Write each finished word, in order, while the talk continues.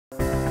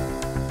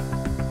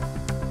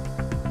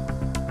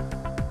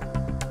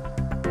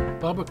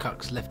Barbara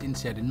Cox left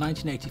INSEAD in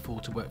 1984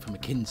 to work for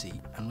McKinsey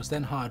and was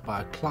then hired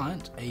by a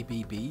client,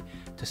 ABB,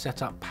 to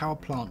set up power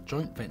plant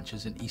joint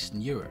ventures in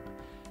Eastern Europe.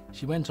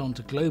 She went on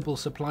to global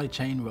supply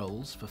chain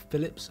roles for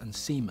Phillips and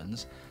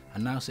Siemens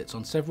and now sits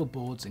on several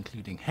boards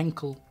including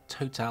Henkel,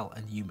 Total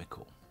and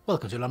Umicore.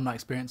 Welcome to Alumni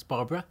Experience,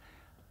 Barbara.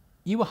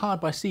 You were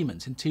hired by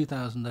Siemens in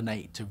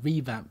 2008 to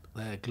revamp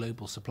their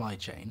global supply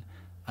chain,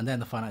 and then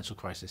the financial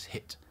crisis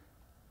hit.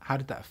 How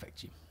did that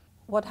affect you?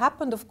 What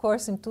happened, of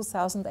course, in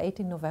 2008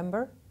 in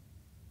November,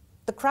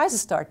 the crisis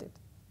started.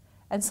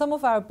 And some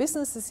of our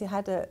businesses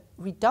had a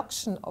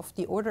reduction of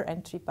the order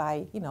entry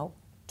by,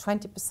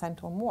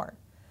 20% or more.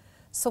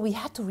 So we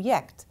had to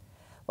react.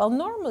 Well,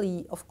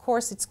 normally, of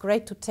course, it's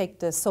great to take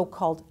the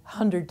so-called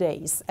 100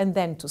 days and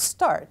then to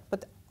start.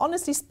 But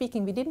honestly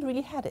speaking, we didn't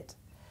really have it.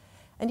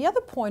 And the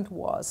other point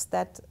was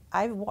that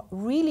I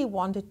really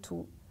wanted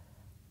to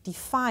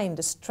define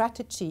the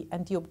strategy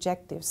and the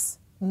objectives,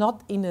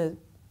 not in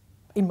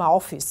my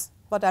office,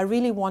 but I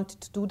really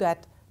wanted to do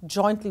that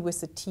jointly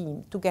with the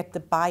team to get the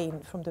buy-in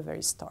from the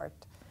very start.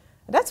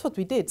 And that's what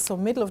we did. So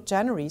middle of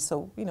January,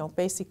 so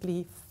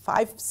basically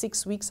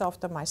 5-6 weeks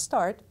after my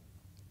start,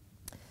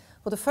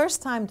 for the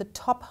first time the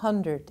top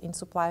 100 in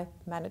supply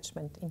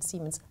management in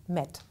Siemens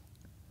met.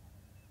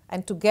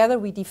 And together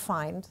we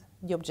defined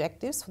the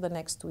objectives for the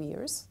next 2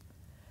 years.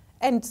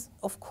 And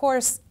of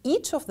course,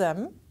 each of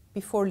them,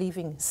 before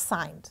leaving,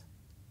 signed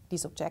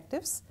these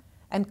objectives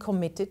and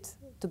committed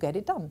to get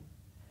it done.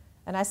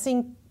 And I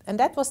think, and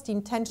that was the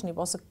intention, it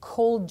was a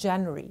cold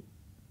January.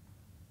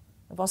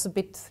 It was a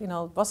bit, it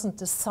wasn't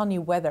the sunny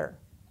weather.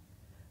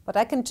 But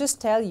I can just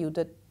tell you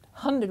that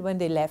 100, when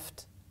they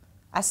left,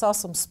 I saw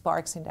some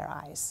sparks in their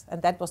eyes.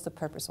 And that was the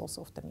purpose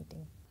also of the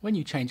meeting. When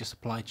you change a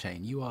supply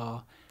chain,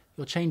 you're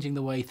changing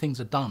the way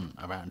things are done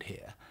around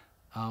here.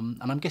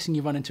 And I'm guessing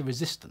you run into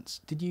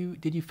resistance. Did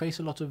you face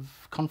a lot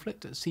of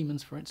conflict at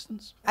Siemens, for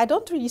instance? I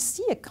don't really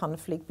see a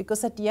conflict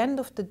because at the end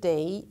of the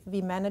day,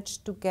 we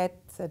managed to get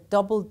a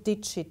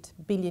double-digit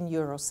billion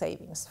euro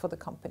savings for the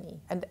company.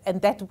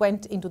 And that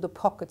went into the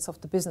pockets of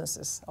the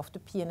businesses, of the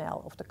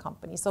P&L of the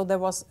company. So there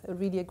was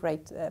really a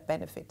great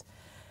benefit.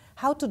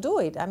 How to do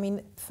it? I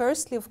mean,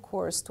 firstly, of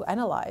course, to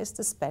analyze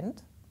the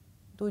spend,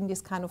 doing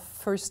this kind of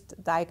first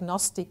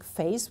diagnostic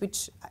phase,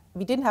 which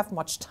we didn't have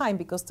much time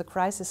because the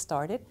crisis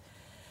started.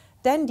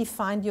 Then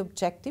define the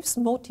objectives,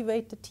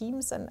 motivate the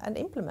teams and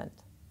implement.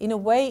 In a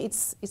way,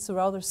 it's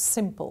rather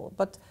simple,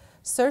 but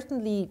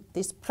certainly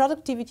this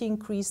productivity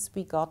increase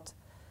we got,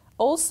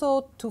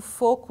 also to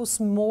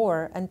focus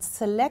more and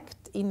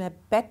select in a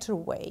better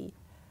way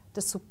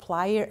the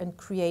supplier and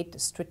create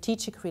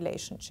strategic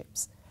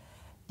relationships.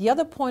 The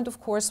other point,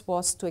 of course,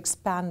 was to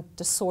expand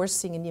the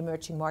sourcing in the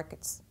emerging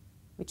markets,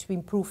 which we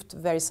improved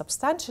very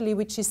substantially,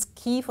 which is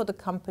key for the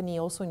company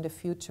also in the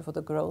future for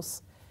the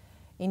growth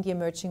in the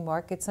emerging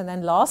markets. And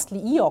then lastly,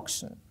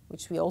 e-auction,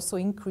 which we also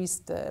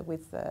increased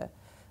with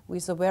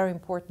a very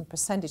important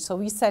percentage. So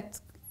we set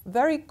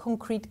very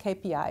concrete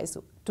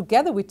KPIs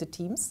together with the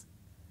teams,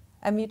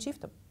 and we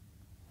achieved them.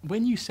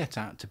 When you set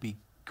out to be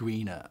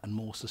greener and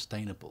more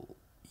sustainable,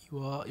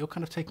 you're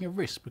kind of taking a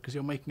risk because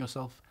you're making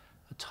yourself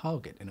a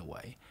target in a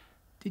way.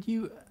 Did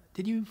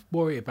you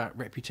worry about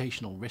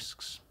reputational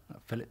risks at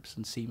Phillips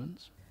and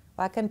Siemens?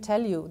 I can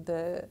tell you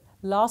the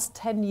last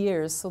 10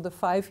 years, so the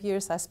 5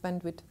 years I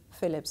spent with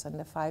Philips and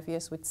the 5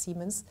 years with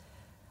Siemens,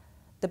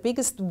 the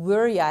biggest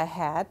worry I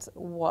had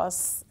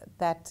was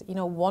that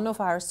one of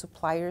our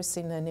suppliers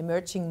in an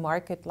emerging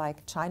market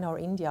like China or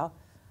India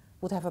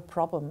would have a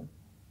problem.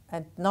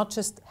 And not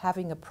just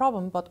having a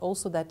problem, but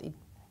also that it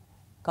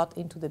got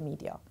into the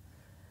media.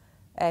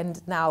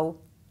 And now,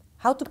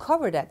 how to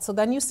cover that? So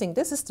then you think,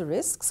 this is the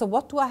risk, so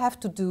what do I have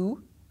to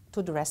do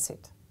to address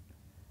it?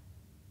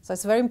 So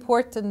it's very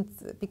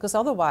important because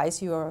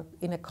otherwise you're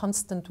in a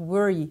constant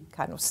worry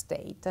kind of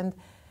state.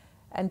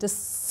 And the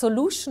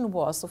solution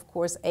was, of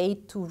course,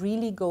 to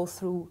really go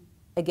through,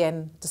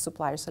 again, the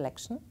supplier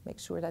selection, make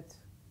sure that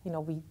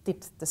we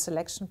did the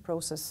selection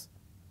process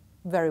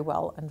very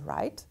well and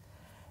right.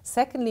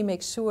 Secondly,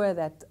 make sure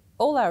that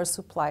all our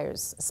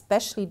suppliers,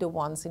 especially the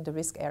ones in the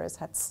risk areas,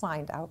 had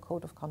signed our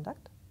code of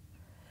conduct.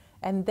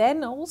 And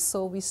then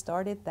also we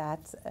started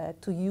that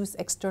to use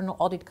external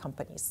audit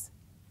companies.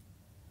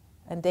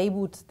 And they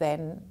would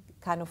then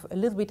kind of a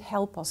little bit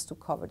help us to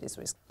cover this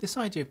risk. This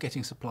idea of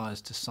getting suppliers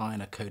to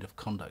sign a code of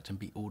conduct and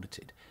be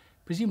audited,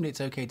 presumably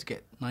it's okay to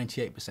get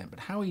 98%, but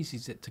how easy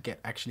is it to get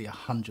actually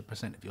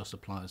 100% of your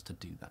suppliers to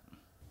do that?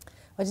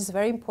 Well, it's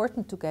very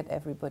important to get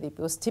everybody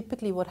because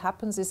typically what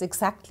happens is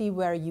exactly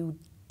where you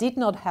did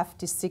not have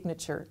this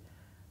signature.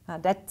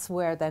 That's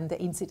where then the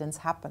incidents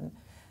happen.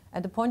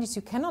 And the point is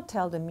you cannot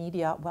tell the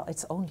media, well,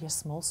 it's only a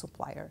small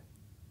supplier.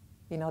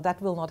 That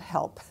will not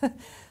help.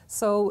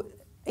 So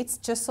it's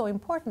just so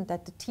important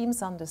that the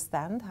teams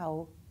understand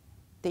how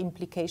the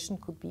implication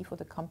could be for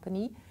the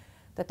company,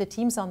 that the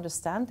teams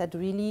understand that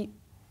really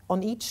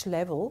on each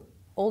level,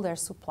 all their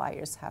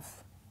suppliers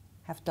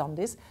have done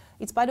this.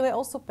 It's, by the way,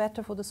 also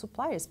better for the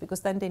suppliers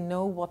because then they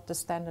know what the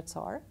standards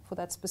are for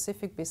that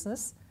specific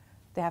business.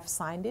 They have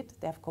signed it,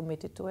 they have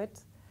committed to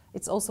it,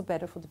 it's also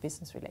better for the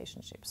business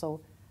relationship.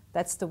 So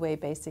that's the way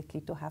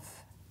basically to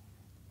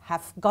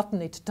have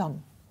gotten it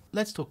done.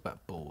 Let's talk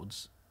about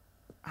boards.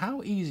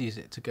 How easy is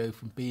it to go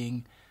from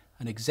being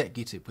an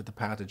executive with the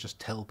power to just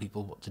tell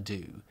people what to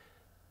do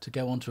to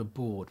go onto a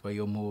board where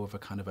you're more of a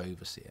kind of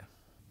overseer?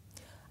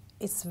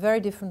 It's very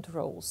different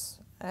roles.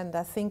 And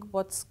I think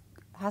what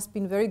has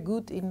been very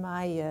good in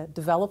my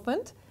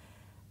development,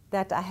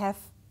 that I have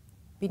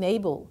been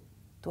able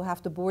to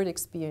have the board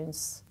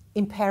experience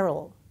in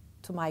parallel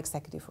to my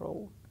executive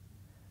role.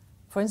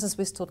 For instance,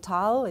 with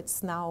Total,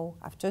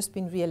 I've just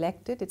been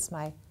re-elected. It's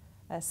my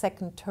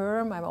second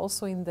term. I'm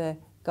also in the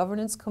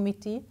governance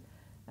committee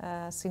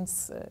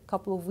since a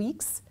couple of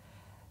weeks.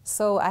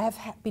 So I have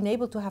been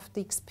able to have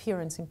the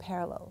experience in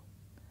parallel.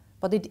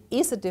 But it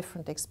is a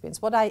different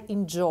experience. What I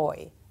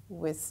enjoy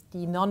with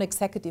the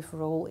non-executive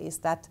role is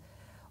that,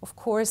 of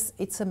course,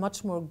 it's a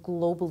much more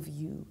global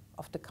view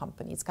of the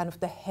company. It's kind of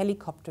the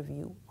helicopter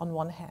view on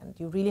one hand.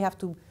 You really have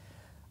to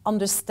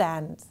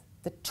understand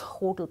the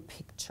total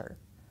picture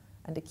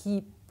and the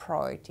key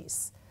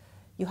priorities.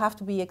 You have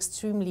to be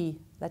extremely,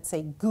 let's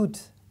say, good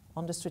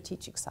on the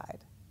strategic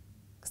side,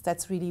 because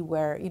that's really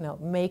where,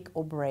 make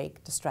or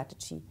break the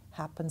strategy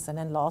happens. And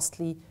then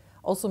lastly,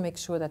 also make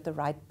sure that the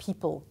right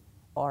people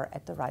are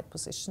at the right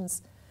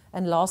positions.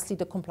 And lastly,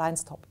 the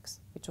compliance topics,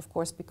 which of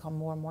course become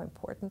more and more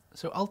important.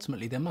 So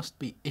ultimately there must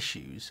be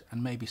issues,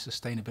 and maybe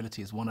sustainability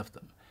is one of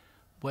them,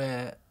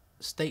 where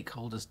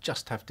stakeholders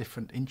just have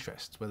different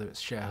interests, whether it's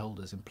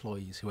shareholders,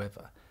 employees,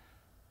 whoever.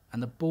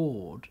 And the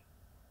board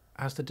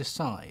has to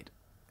decide.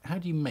 How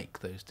do you make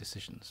those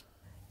decisions?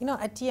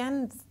 At the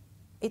end,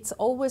 it's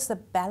always a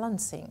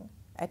balancing.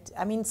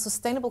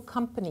 Sustainable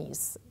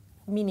companies,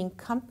 meaning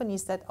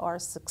companies that are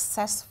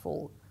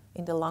successful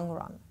in the long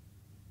run,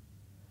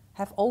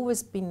 have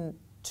always been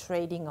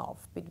trading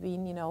off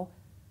between,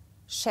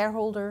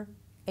 shareholder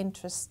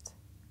interest,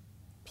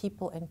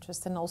 people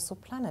interest, and also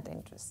planet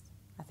interest.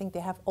 I think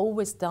they have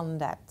always done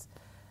that.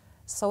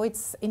 So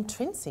it's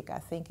intrinsic, I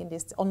think, in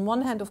this. On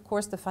one hand, of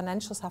course, the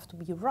financials have to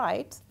be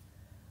right,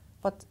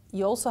 but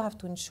you also have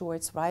to ensure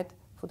it's right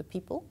for the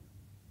people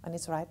and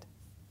it's right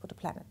for the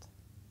planet.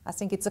 I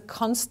think it's a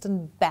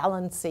constant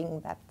balancing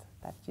that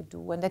you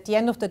do. And at the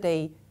end of the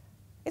day,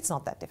 it's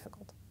not that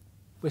difficult.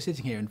 We're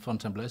sitting here in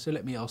Fontainebleau, so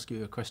let me ask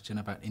you a question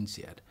about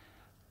INSEAD.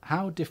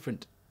 How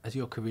different has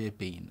your career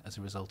been as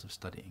a result of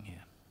studying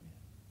here?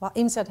 Well,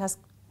 INSEAD has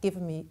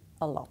given me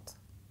a lot.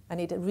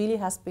 And it really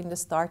has been the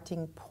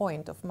starting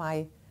point of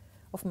my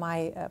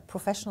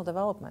professional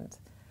development.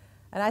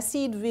 And I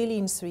see it really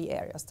in three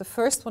areas. The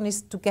first one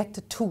is to get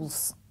the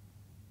tools,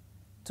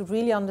 to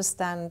really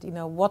understand,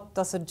 what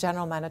does a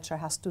general manager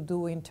has to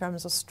do in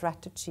terms of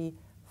strategy,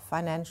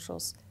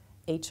 financials,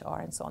 HR,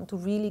 and so on, to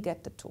really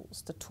get the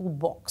tools, the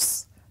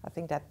toolbox. I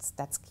think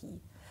that's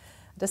key.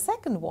 The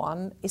second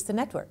one is the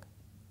network.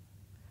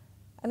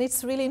 And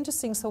it's really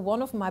interesting. So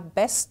one of my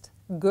best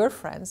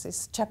girlfriends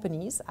is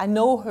Japanese. I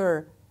know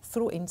her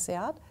through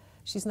INSEAD.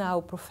 She's now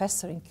a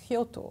professor in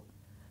Kyoto.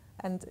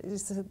 And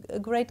it's a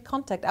great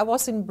contact. I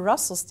was in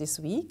Brussels this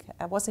week.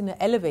 I was in an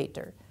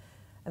elevator.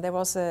 And there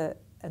was a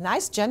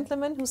nice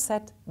gentleman who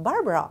said,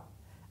 "Barbara."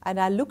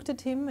 And I looked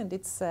at him, and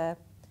it's a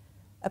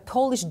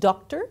Polish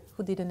doctor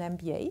who did an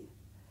MBA.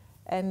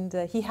 And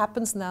he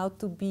happens now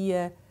to be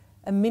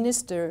a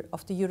minister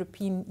of the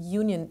European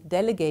Union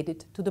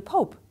delegated to the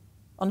Pope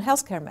on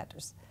healthcare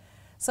matters.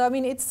 So,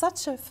 it's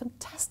such a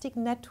fantastic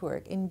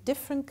network in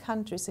different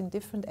countries, in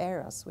different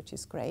areas, which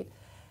is great.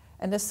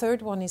 And the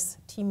third one is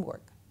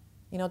teamwork.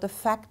 The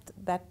fact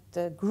that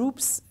the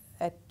groups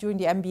during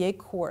the MBA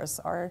course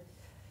are,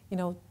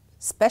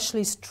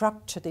 specially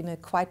structured in a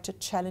quite a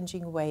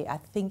challenging way, I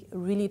think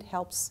really it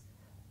helps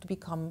to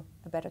become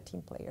a better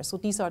team player. So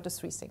these are the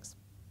three things.